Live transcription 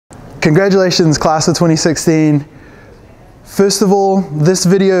Congratulations, class of 2016. First of all, this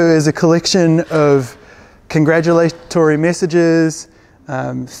video is a collection of congratulatory messages,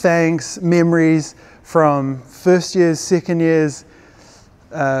 thanks, memories from first years, second years,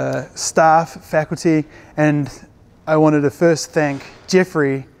 staff, faculty, and I wanted to first thank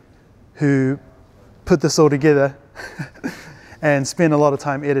Jeffrey, who put this all together and spent a lot of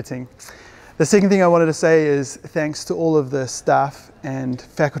time editing. The second thing I wanted to say is thanks to all of the staff and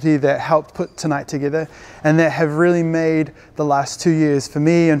faculty that helped put tonight together and that have really made the last 2 years for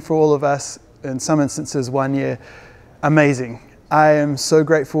me and for all of us, in some instances 1 year, amazing. I am so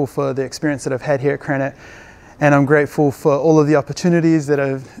grateful for the experience that I've had here at Cranit, and I'm grateful for all of the opportunities that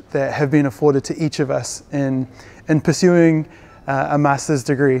have been afforded to each of us in pursuing a master's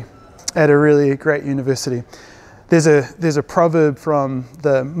degree at a really great university. There's a proverb from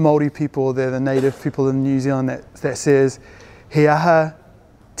the Māori people, they're the native people in New Zealand, that says, he aha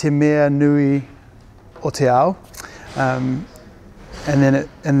te mea nui o te ao. And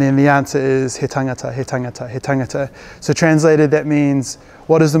then the answer is he tangata, he tangata, he tangata. So translated, that means,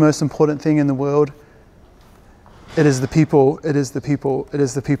 what is the most important thing in the world? It is the people, it is the people, it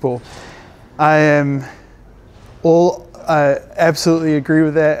is the people. I absolutely agree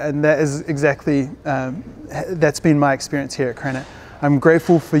with that, and that is exactly, that's been my experience here at Cranit. I'm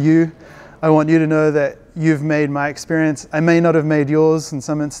grateful for you. I want you to know that you've made my experience. I may not have made yours in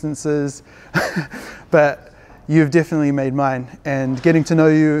some instances, but you've definitely made mine. And getting to know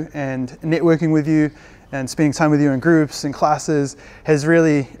you and networking with you and spending time with you in groups and classes has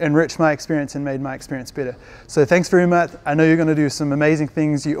really enriched my experience and made my experience better. So thanks very much. I know you're going to do some amazing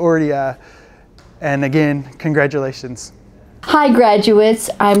things. You already are. And again, congratulations. Hi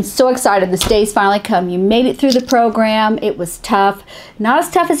graduates, I'm so excited this day's finally come. You made it through the program. It was tough. Not as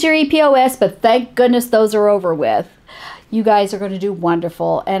tough as your EPOS, but thank goodness those are over with. You guys are going to do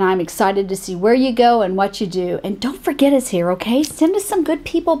wonderful, and I'm excited to see where you go and what you do. And don't forget us here, okay? Send us some good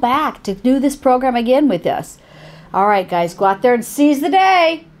people back to do this program again with us. All right, guys, go out there and seize the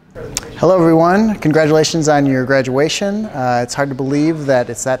day. Hello everyone, congratulations on your graduation. It's hard to believe that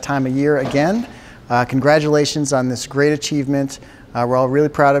it's that time of year again. Congratulations on this great achievement. We're all really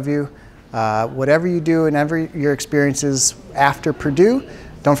proud of you. Whatever you do and your experiences after Purdue,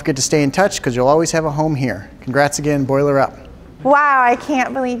 don't forget to stay in touch because you'll always have a home here. Congrats again, boiler up. Wow, I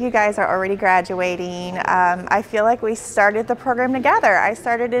can't believe you guys are already graduating. I feel like we started the program together. I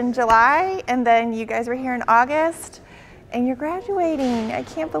started in July and then you guys were here in August and you're graduating. I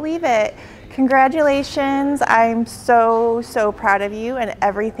can't believe it. Congratulations. I'm so proud of you and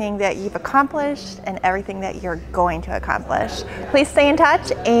everything that you've accomplished and everything that you're going to accomplish. Please stay in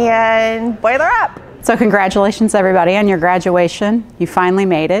touch and boiler up. So congratulations everybody on your graduation. You finally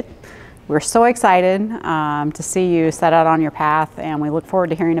made it. We're so excited to see you set out on your path, and we look forward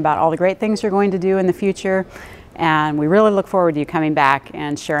to hearing about all the great things you're going to do in the future. And we really look forward to you coming back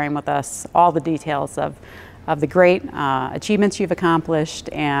and sharing with us all the details of the great achievements you've accomplished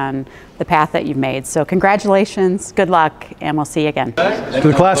and the path that you've made. So congratulations, good luck, and we'll see you again. To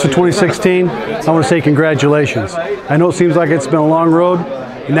the class of 2016, I want to say congratulations. I know it seems like it's been a long road,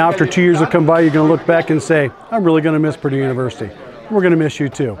 and now after 2 years have come by, you're going to look back and say, I'm really going to miss Purdue University. We're going to miss you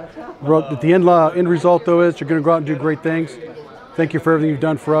too. At the end result though is you're going to go out and do great things. Thank you for everything you've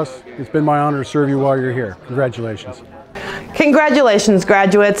done for us. It's been my honor to serve you while you're here. Congratulations. Congratulations,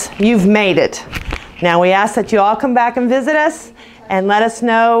 graduates. You've made it. Now we ask that you all come back and visit us and let us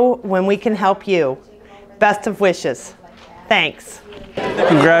know when we can help you. Best of wishes. Thanks.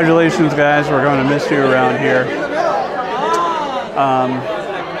 Congratulations, guys. We're going to miss you around here.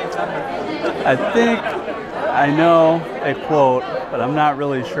 I think I know a quote, but I'm not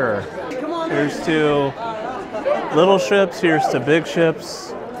really sure. Here's to little ships, here's to big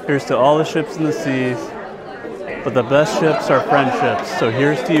ships, here's to all the ships in the seas, but the best ships are friendships, so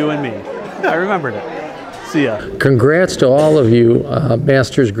here's to you and me. I remembered it. See ya. Congrats to all of you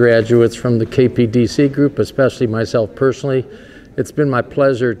master's graduates from the KPDC group, especially myself personally. It's been my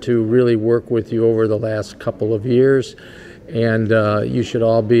pleasure to really work with you over the last couple of years, and you should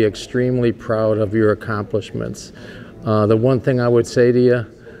all be extremely proud of your accomplishments. The one thing I would say to you,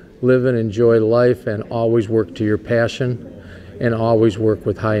 live and enjoy life and always work to your passion and always work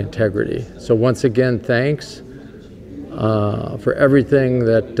with high integrity. So once again, thanks for everything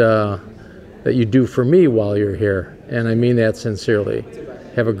that you do for me while you're here, and I mean that sincerely.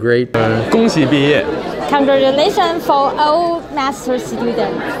 Have a great 恭喜毕业 Congratulations for all master students.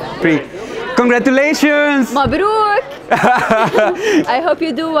 Congratulations! Mabruk! I hope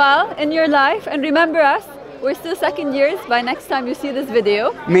you do well in your life, and remember us, we're still second years by next time you see this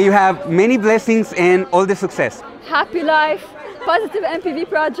video. May you have many blessings and all the success. Happy life, positive MPV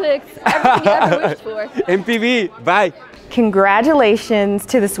projects, everything you ever wished for. MPV, bye. Congratulations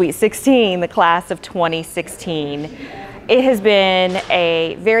to the Sweet 16, the class of 2016. It has been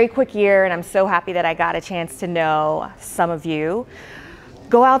a very quick year, and I'm so happy that I got a chance to know some of you.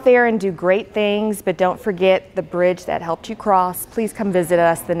 Go out there and do great things, but don't forget the bridge that helped you cross. Please come visit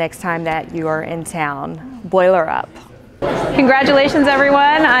us the next time that you are in town. Boiler up. Congratulations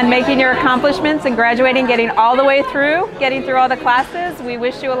everyone on making your accomplishments and graduating, getting all the way through, getting through all the classes. We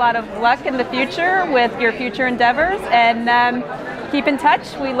wish you a lot of luck in the future with your future endeavors, and keep in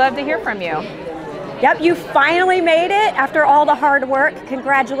touch. We love to hear from you. Yep, you finally made it after all the hard work.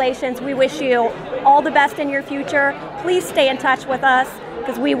 Congratulations. We wish you all the best in your future. Please stay in touch with us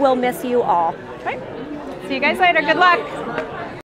because we will miss you all. Okay. See you guys later. Good luck.